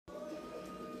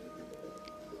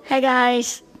Hey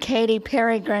guys, Katie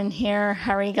Peregrine here.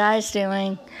 How are you guys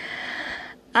doing?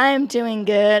 I'm doing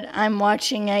good. I'm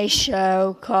watching a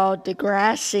show called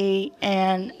Degrassi,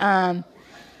 and I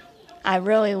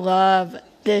really love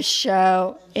this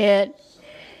show. It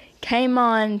came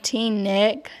on Teen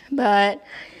Nick, but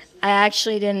I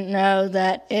actually didn't know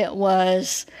that it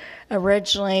was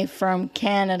originally from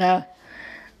Canada.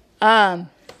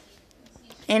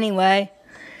 Anyway,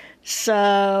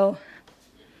 so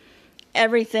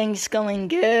everything's going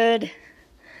good.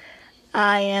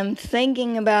 I am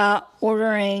thinking about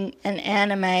ordering an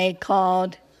anime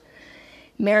called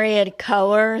Myriad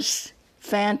Colors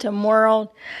Phantom World.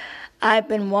 I've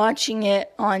been watching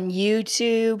it on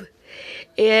YouTube.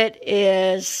 It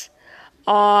is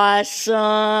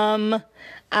awesome.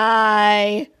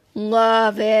 I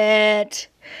love it.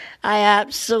 I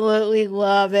absolutely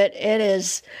love it. It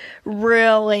is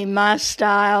really my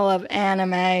style of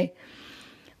anime,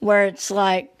 where it's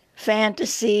like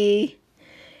fantasy,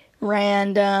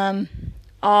 random,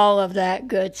 all of that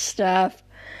good stuff.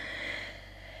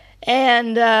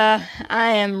 And I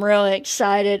am really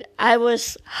excited. I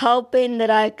was hoping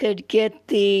that I could get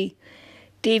the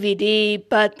DVD,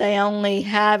 but they only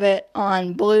have it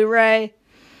on Blu-ray,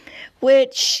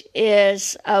 which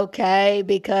is okay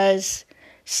because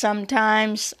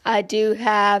sometimes I do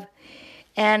have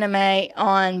anime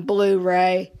on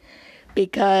Blu-ray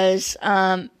because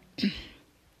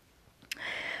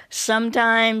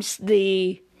sometimes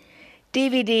the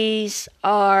DVDs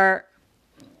are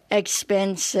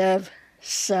expensive.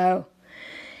 So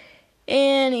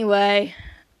anyway,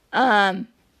 but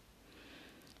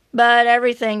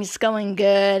everything's going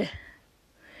good.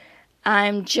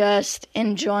 I'm just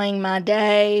enjoying my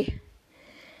day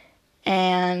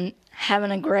and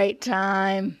having a great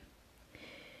time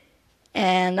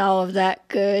and all of that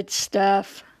good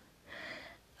stuff.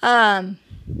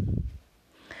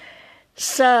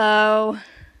 So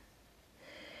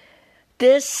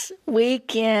this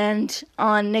weekend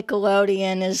on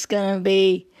Nickelodeon is going to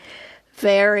be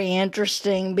very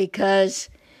interesting because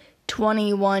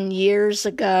 21 years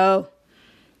ago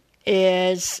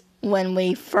is when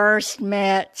we first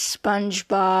met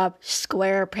SpongeBob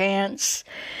SquarePants.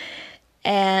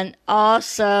 And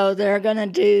also they're going to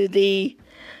do the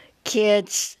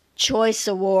Kids' Choice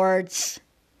Awards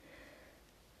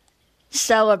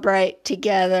celebrate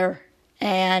together.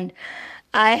 And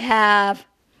I have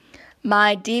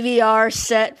my DVR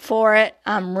set for it.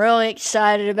 I'm really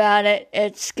excited about it.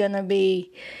 It's going to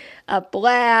be a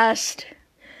blast.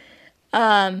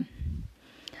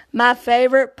 My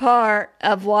favorite part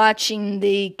of watching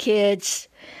the Kids'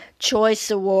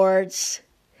 Choice Awards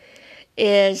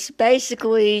is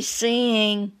basically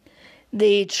seeing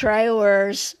the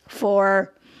trailers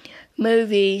for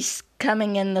movies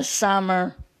coming in the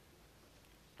summer.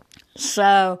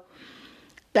 So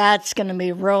that's going to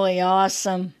be really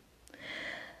awesome.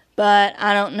 But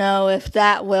I don't know if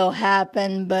that will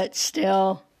happen, but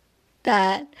still,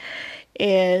 that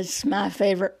is my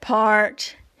favorite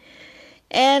part.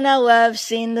 And I love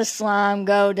seeing the slime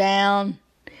go down,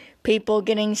 people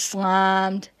getting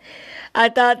slimed. I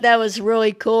thought that was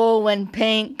really cool when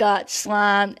Pink got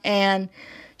slimed and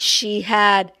she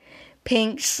had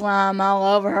pink slime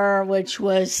all over her, which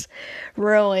was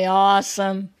really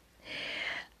awesome.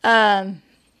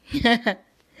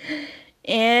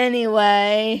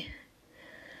 Anyway,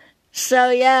 so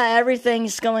yeah,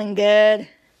 everything's going good.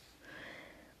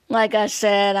 Like I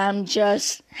said, I'm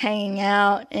just hanging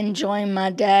out, enjoying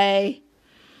my day,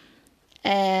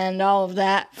 and all of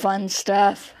that fun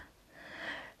stuff.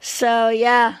 So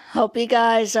yeah, hope you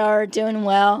guys are doing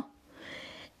well,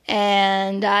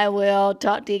 and I will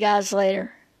talk to you guys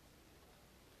later.